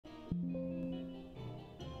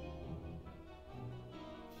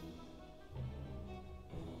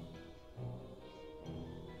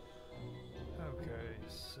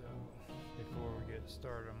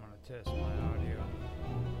start, I'm going to test my audio.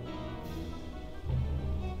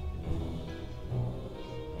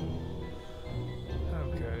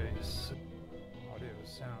 Okay, so audio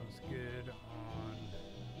sounds good on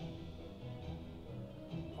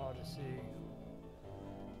Odyssey.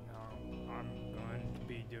 Now I'm going to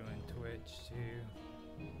be doing Twitch too,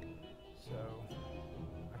 so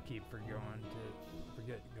I keep forgetting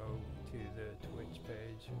to go to the Twitch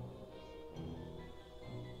page.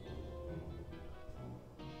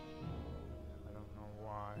 I don't know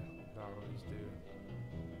why, I always do.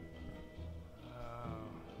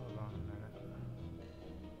 Hold on a minute.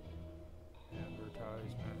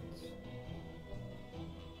 Advertisements.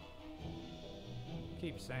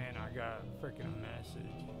 Keep saying I got freaking a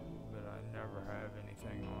message, but I never have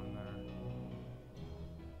anything on there.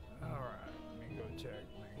 Alright, let me go check,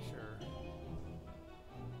 make sure.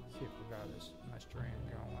 See if we got my stream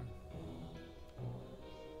going.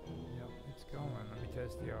 Yep, it's going. Let me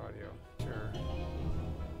test the audio. Sure.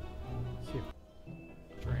 See if the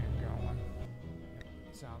stream going.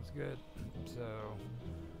 Yep, sounds good. So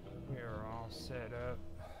we are all set up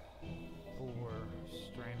for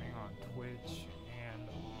streaming on Twitch and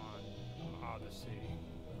on Odyssey.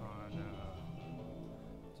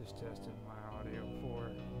 Just tested my audio for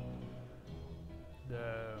it.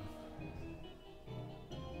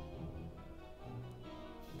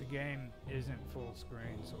 The game isn't full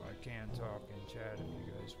screen, so I can talk and chat if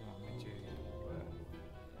you guys want me to, but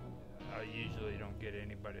I usually don't get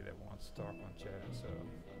anybody that wants to talk on chat, so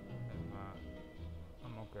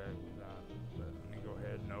I'm okay with that. But let me go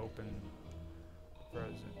ahead and open the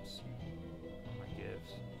presents on my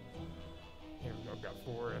gifts. Here we go, got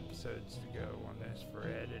 4 episodes to go on this for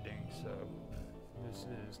editing, so this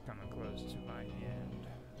is coming close to my end.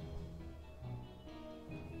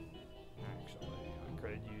 Actually, I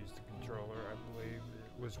could use the controller. I believe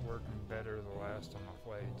it was working better the last time I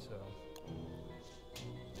played, so.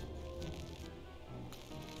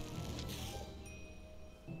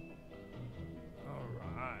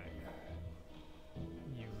 Alright.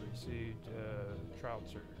 You received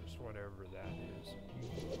trousers, whatever that is.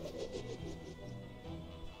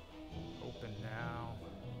 Open now.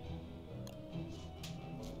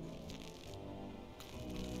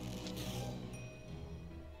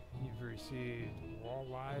 You've received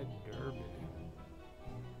Walleye Derby.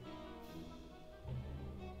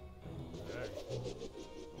 Okay.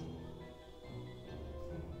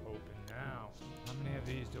 Open now. How many of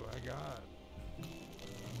these do I got?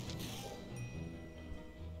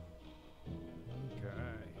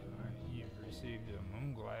 Okay. You've received a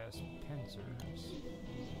Moonglass Pincers.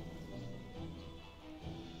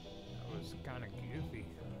 That was kind of goofy.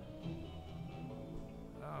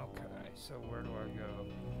 Okay, so where do I go?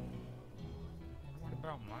 What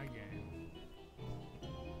about my game?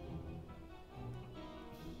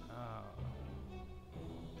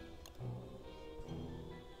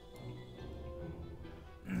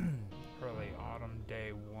 Early autumn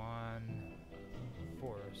day 1.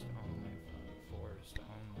 Forest only. Forest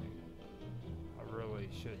only. I really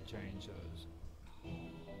should change those.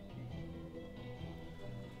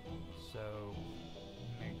 So,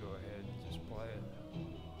 let me go ahead and just play it.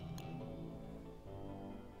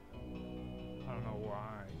 I don't know why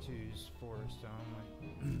I choose forest only.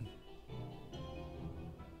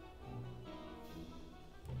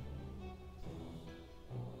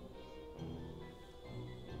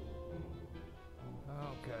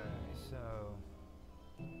 Okay, so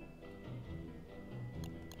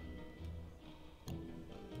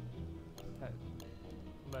that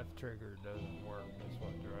left trigger doesn't work. That's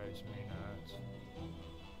what drives me nuts.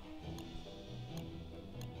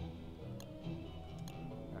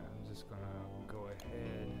 I'm just gonna go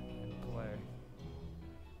ahead and play.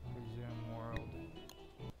 Resume world.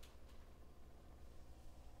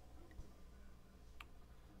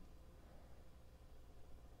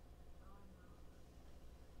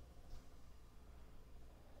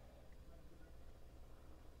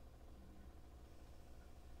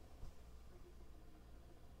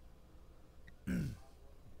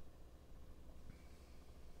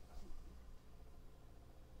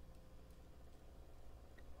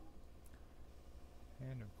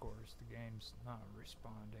 And of course the game's not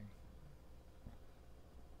responding.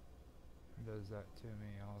 It does that to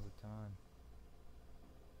me all the time.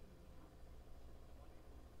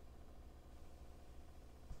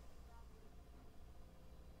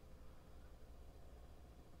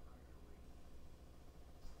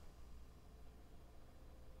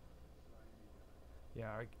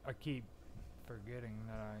 Yeah, I keep forgetting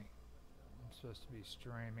that I'm supposed to be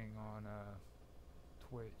streaming on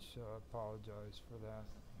Twitch, so I apologize for that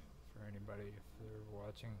for anybody if they're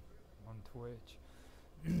watching on Twitch.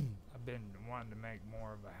 I've been wanting to make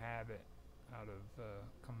more of a habit out of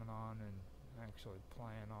coming on and actually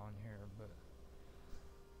playing on here, but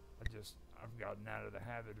I've gotten out of the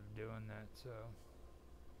habit of doing that, so.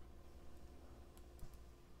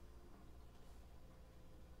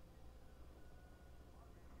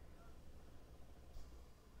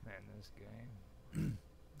 Man, this game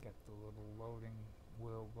got the little loading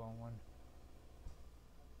wheel going.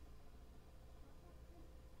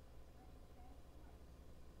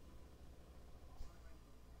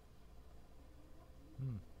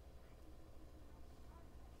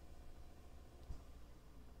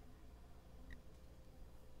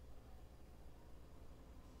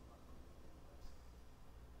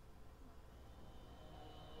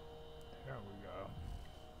 There we go.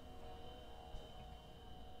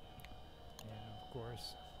 And of course,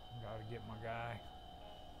 gotta get my guy.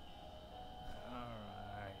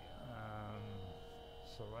 Alright,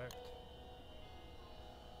 select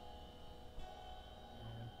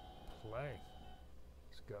and play.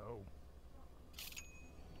 Let's go.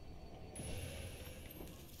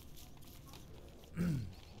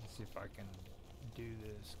 Let's see if I can do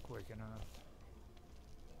this quick enough.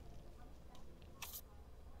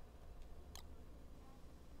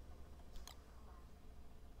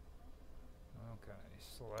 Okay,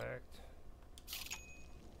 select.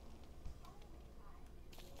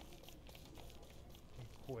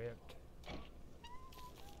 Equipped.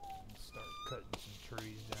 And start cutting some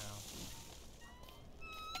trees down.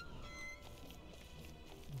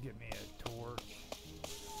 Get me a torch.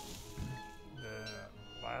 The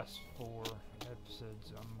last 4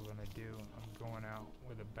 episodes I'm going out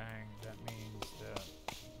with a bang. That means that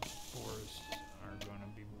forests are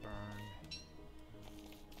gonna be burned.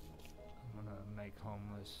 I'm gonna make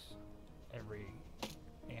homeless every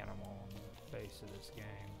animal on the face of this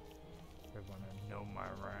game. They're gonna know my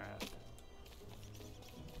wrath.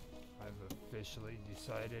 I've officially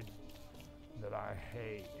decided that I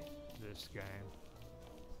hate this game.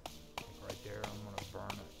 Like right there, I'm gonna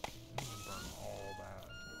burn it. I'm gonna burn all that.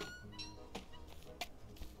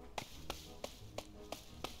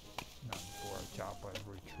 Not before I chop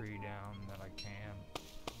every tree down that I can.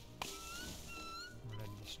 I'm gonna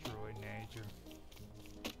destroy nature.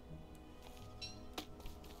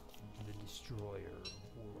 The destroyer of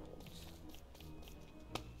worlds.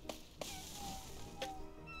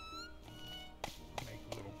 Make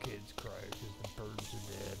little kids cry because the birds are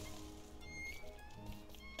dead.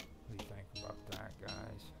 What do you think about that,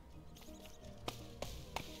 guys?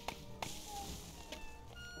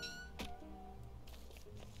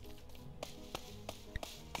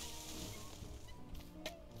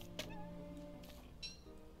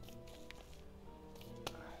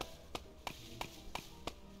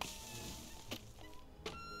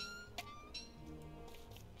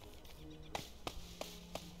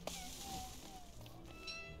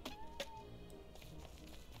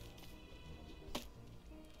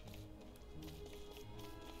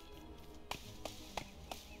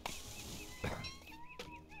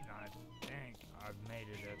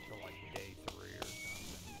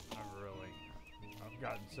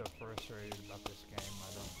 Gotten so frustrated about this game,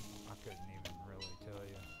 I couldn't even really tell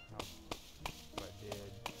you what I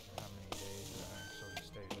did, how many days I actually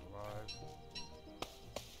stayed alive.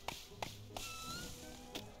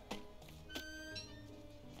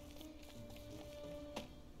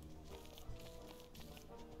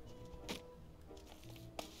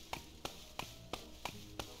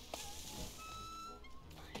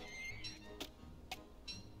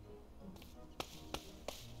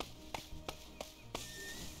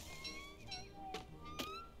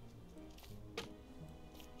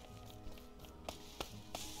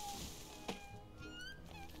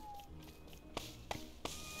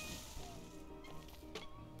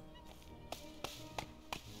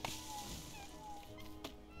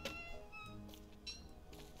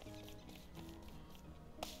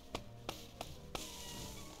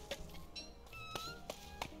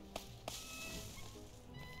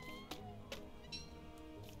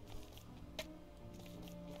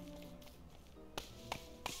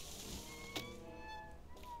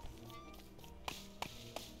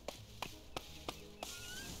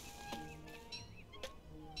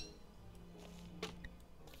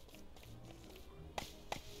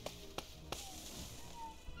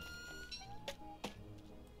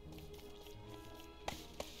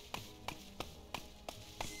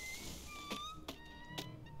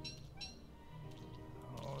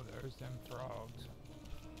 Them frogs.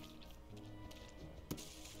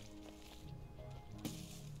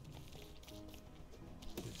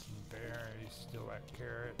 Get some berries, steal that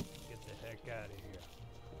carrot, get the heck out of here.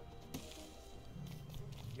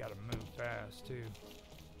 You gotta move fast too.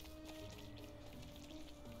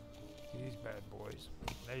 bad boys.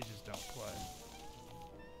 They just don't play.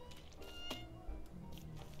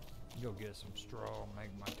 Go get some straw, make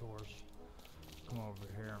my torch. Come over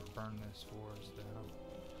here and burn this forest down.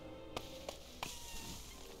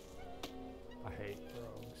 I hate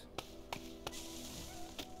rogues.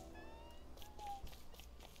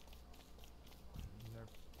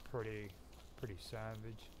 They're pretty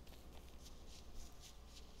savage.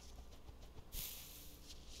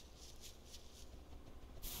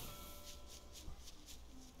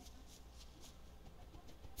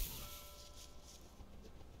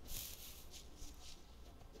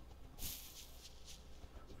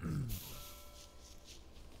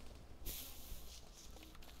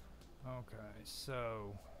 Okay,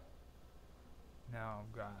 so now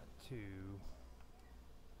I've got to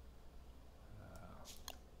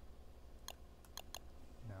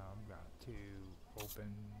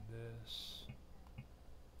open this.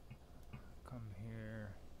 Come here.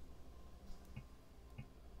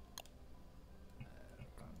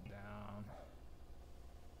 Come down.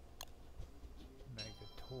 Make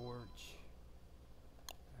a torch.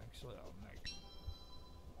 Actually, I'll make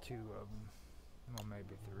 2 of them. Well,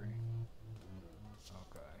 maybe 3.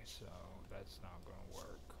 Okay, so that's not gonna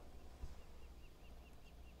work.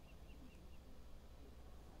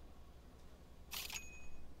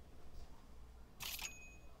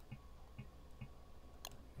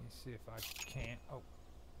 Let me see if I can't. Oh,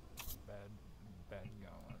 bad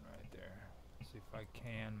going right there. See if I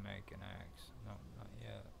can make an axe. No, not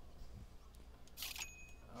yet.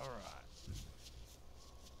 All right.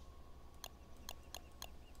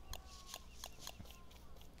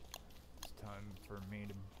 Time for me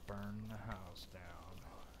to burn the house down.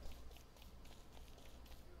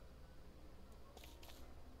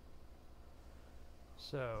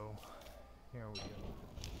 So, here we go.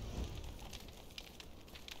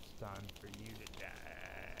 It's time for you to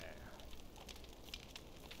die.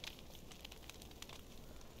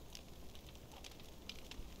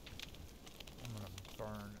 I'm gonna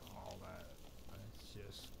burn all that.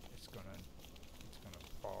 It's gonna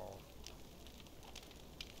fall.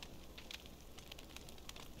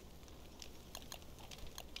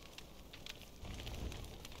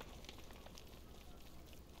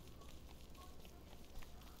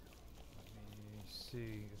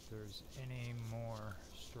 See if there's any more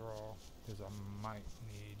straw, because I might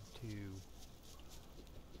need to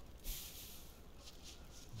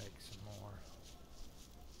make some more.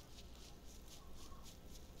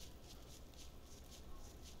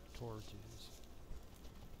 Torches.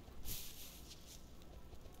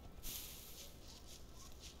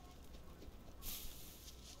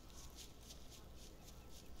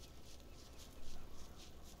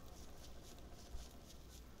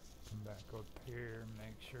 Back up here,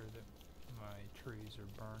 make sure that my trees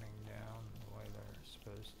are burning down the way they're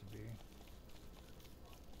supposed to be.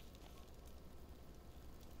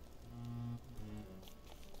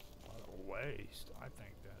 What a waste. I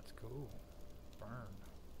think that's cool. Burn.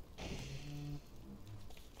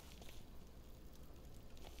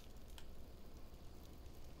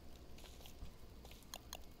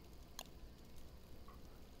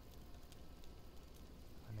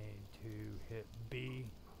 I need to hit B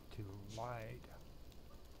to light.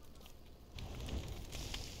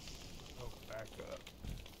 Oh, back up.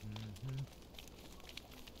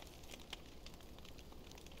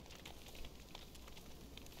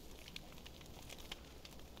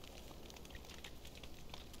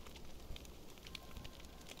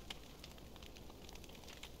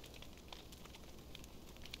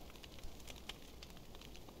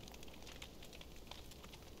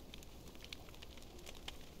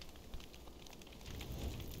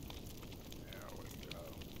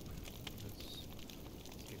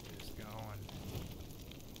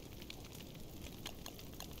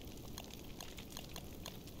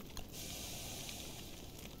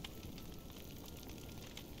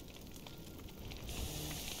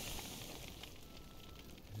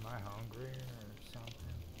 Am I hungry or something?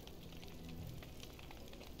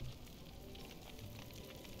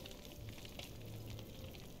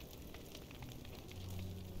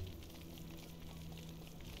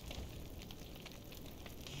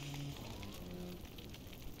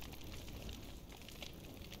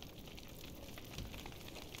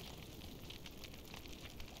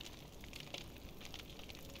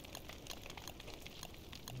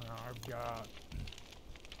 Well, I've got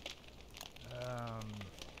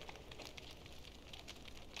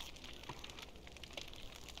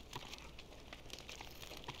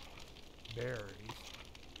berries.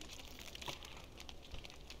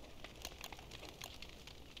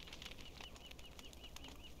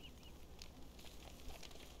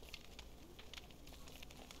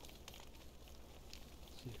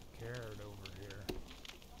 carrot over here.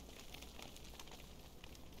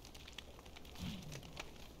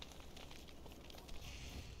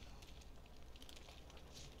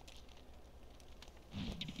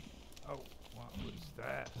 Oh, what was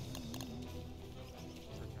that?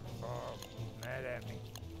 Freaking Bob, he's mad at me.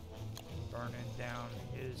 Burning down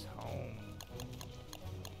his home.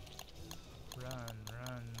 Run,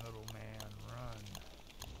 run, little man, run.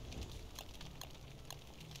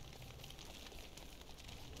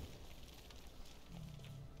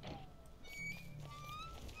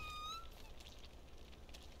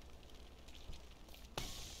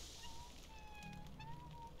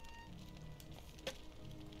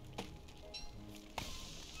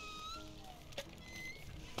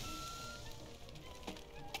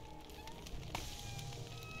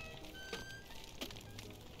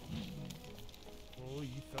 Oh,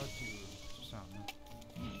 you thought you were something.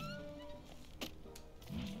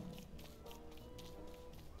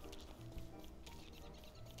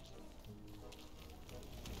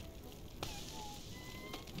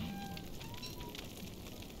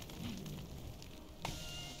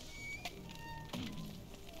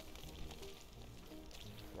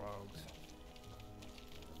 Frogs.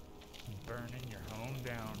 Burning your home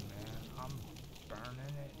down, man. I'm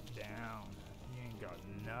burning it down. You ain't got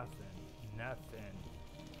nothing. Nothing.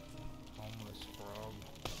 Homeless frog.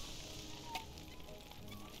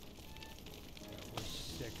 Yeah, we're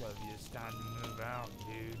sick of you. It's time to move out,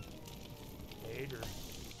 dude. Hater.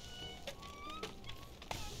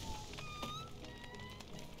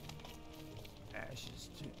 Ashes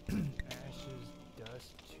to ashes,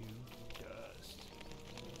 dust to dust.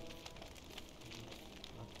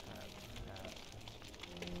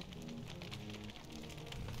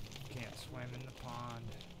 Can't swim in the pond.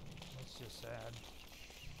 That's just sad.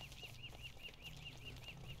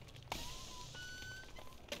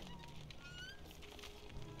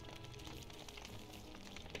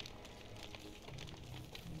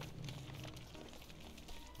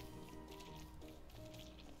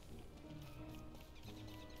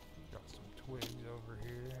 Got some twigs over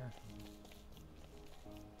here.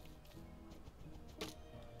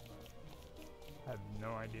 I have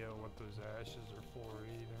no idea what those ashes are for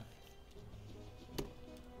either.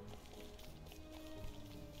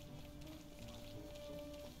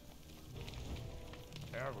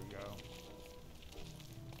 There we go.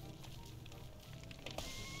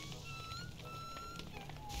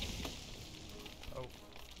 Oh.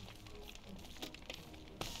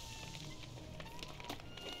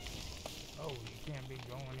 Oh, you can't be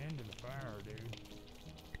going into the fire, dude.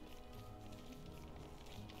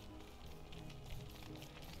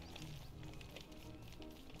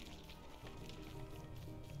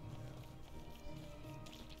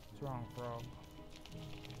 What's wrong, frog?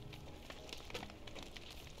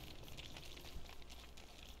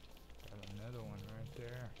 Another one right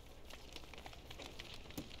there.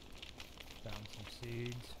 Found some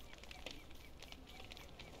seeds.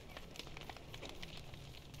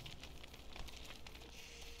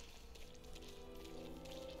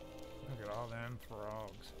 Look at all them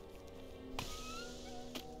frogs.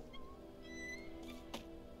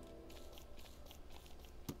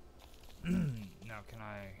 Now can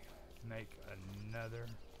I make another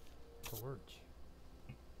torch?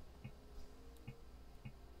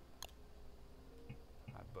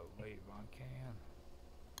 I believe I can.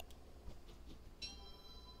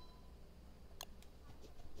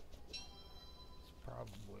 It's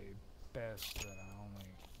probably best that I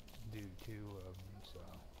only do 2 of them, so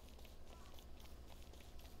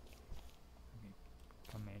let me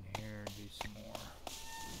come in here and do some more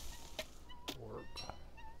work.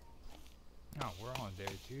 Oh, we're on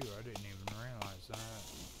day 2. I didn't even realize that.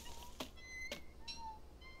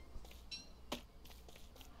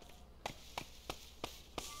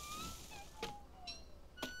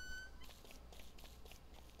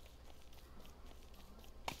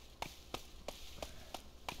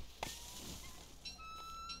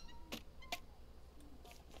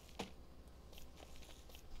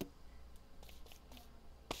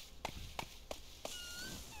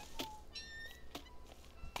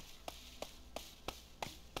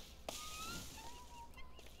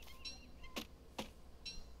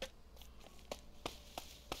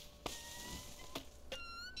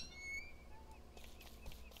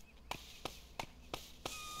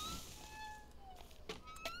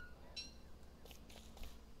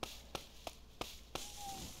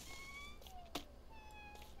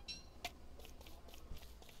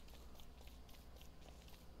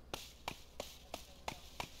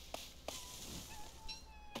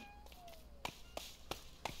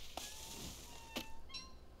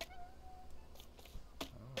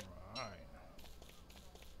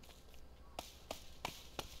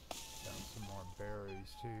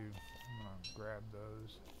 too. I'm gonna grab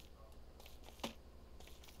those.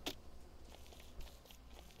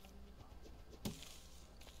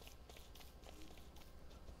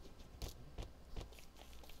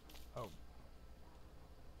 Oh,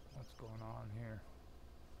 what's going on here?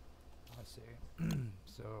 I see.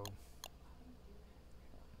 So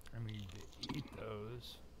I need to eat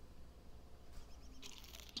those.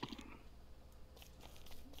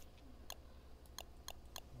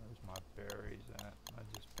 Where's my berries at? I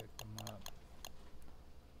just picked them up.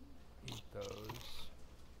 Eat those.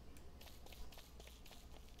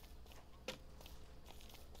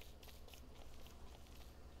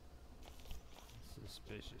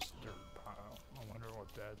 Suspicious dirt pile. I wonder what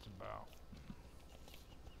that's about.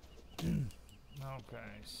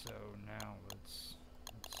 Okay, so now let's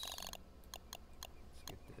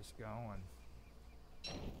get this going.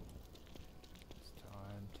 It's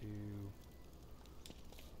time to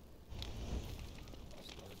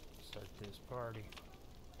start this party.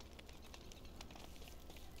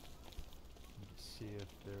 See if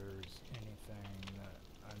there's anything that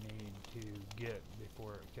I need to get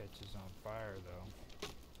before it catches on fire, though.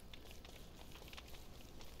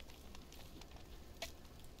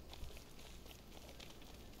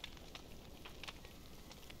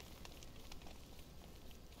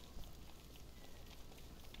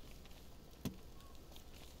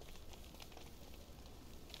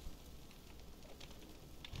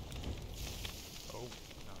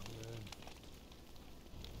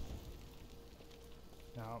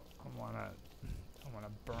 Now I wanna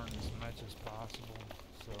burn as much as possible,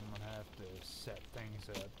 so I'm gonna have to set things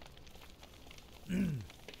up.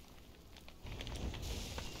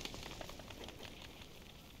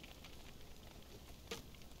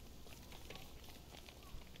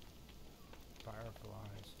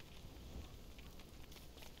 Fireflies.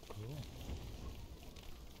 Cool.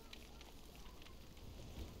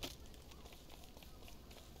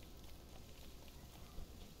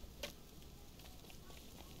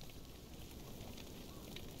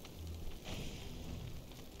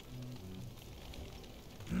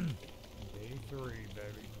 Day 3,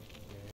 baby.